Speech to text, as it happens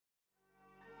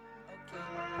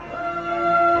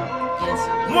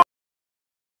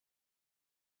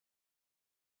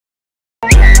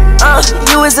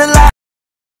You is a lie.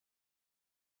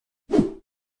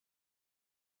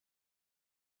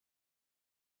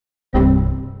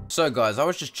 So guys, I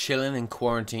was just chilling in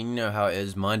quarantine, you know how it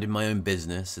is, minding my own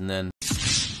business, and then...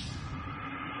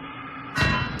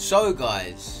 So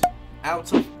guys,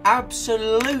 out of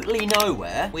absolutely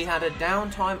nowhere, we had a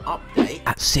downtime update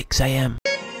at 6 AM.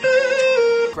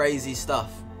 Crazy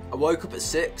stuff. I woke up at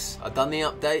 6, I'd done the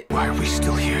update. Why are we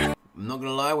still here? I'm not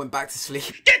gonna lie, I went back to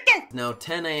sleep. Now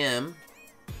 10 AM.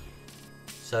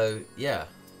 So yeah,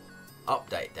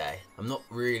 update day. I'm not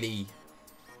really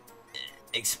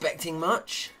expecting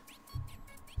much,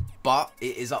 but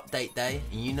it is update day,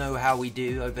 and you know how we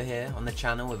do over here on the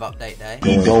channel with update day.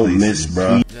 You don't miss,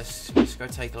 bro. Let's go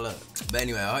take a look. But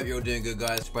anyway, I hope you're all doing good,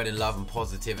 guys. Spreading love and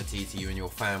positivity to you and your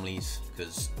families,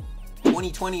 because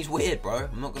 2020 is weird, bro.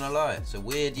 I'm not gonna lie, it's a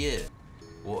weird year.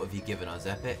 What have you given us,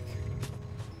 Epic?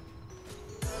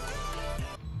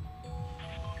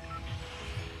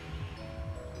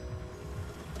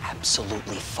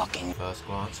 Absolutely fucking. First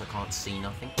glance, I can't see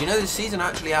nothing. You know, this season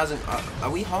actually hasn't... are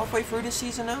we halfway through this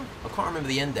season now? I can't remember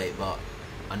the end date, but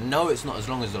I know it's not as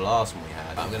long as the last one we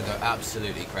had. I'm gonna go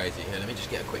absolutely crazy here. Let me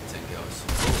just get a quick 10 kills.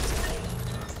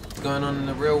 What's going on in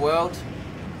the real world?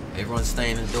 Everyone's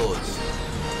staying indoors.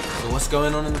 So what's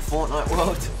going on in the Fortnite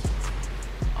world?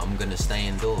 I'm gonna stay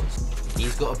indoors.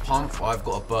 He's got a pump, I've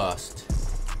got a burst.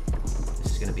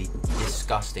 This is gonna be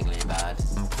disgustingly bad.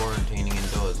 I'm quarantining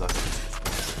indoors like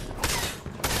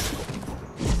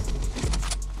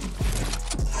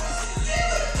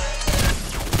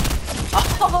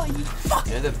Oh, you fuck.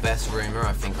 You know the best rumor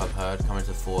I think I've heard coming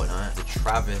to Fortnite? The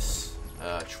Travis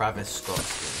Scott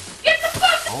skin. Get the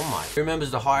fuck! Oh my. Who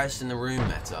remembers the highest in the room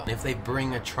meta? And if they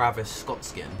bring a Travis Scott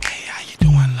skin, Hey, how you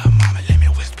doing, little mama? Let me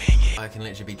whisper in your ear. I can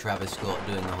literally be Travis Scott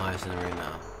doing the highest in the room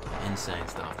now. Insane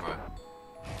stuff, bro.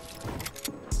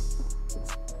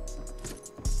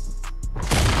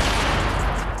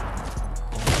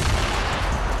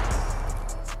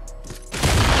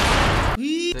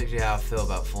 That's literally how I feel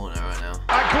about Fortnite right now.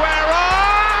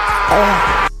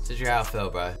 That's literally how I feel,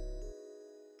 bro.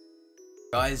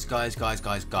 Guys,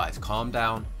 calm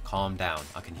down, calm down.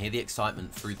 I can hear the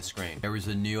excitement through the screen. There is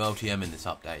a new LTM in this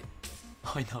update.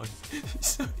 I know,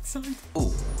 so excited.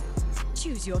 Ooh.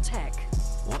 Choose your tech.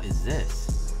 What is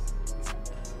this?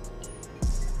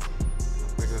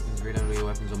 Upgrade weapons, reload your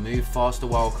weapons, or move faster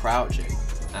while crouching.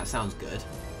 That sounds good.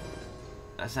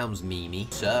 That sounds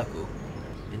memey. Circle.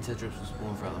 Intel drips will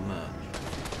spawn throughout the merge.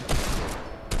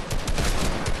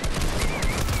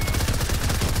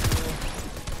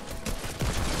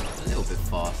 A little bit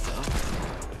faster.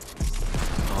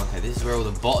 Oh, okay, this is where all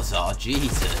the bots are.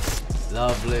 Jesus.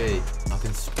 Lovely. I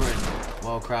can sprint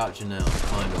while crouching now,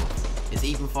 kind of. It's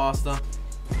even faster.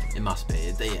 It must be.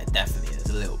 Yeah, it definitely is.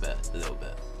 A little bit.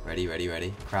 Ready, ready,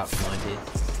 ready. Crouch 90.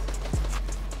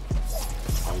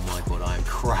 Oh my god, I'm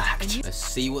cracked. Let's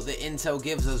see what the intel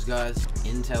gives us, guys.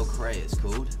 Intel crate it's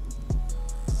called.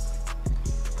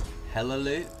 Hella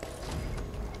loot.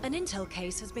 An intel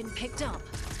case has been picked up.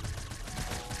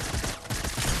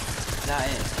 Is that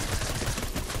it?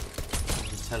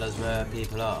 Just tell us where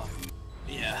people are.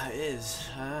 Yeah, it is.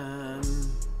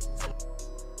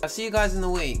 I'll see you guys in the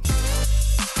week.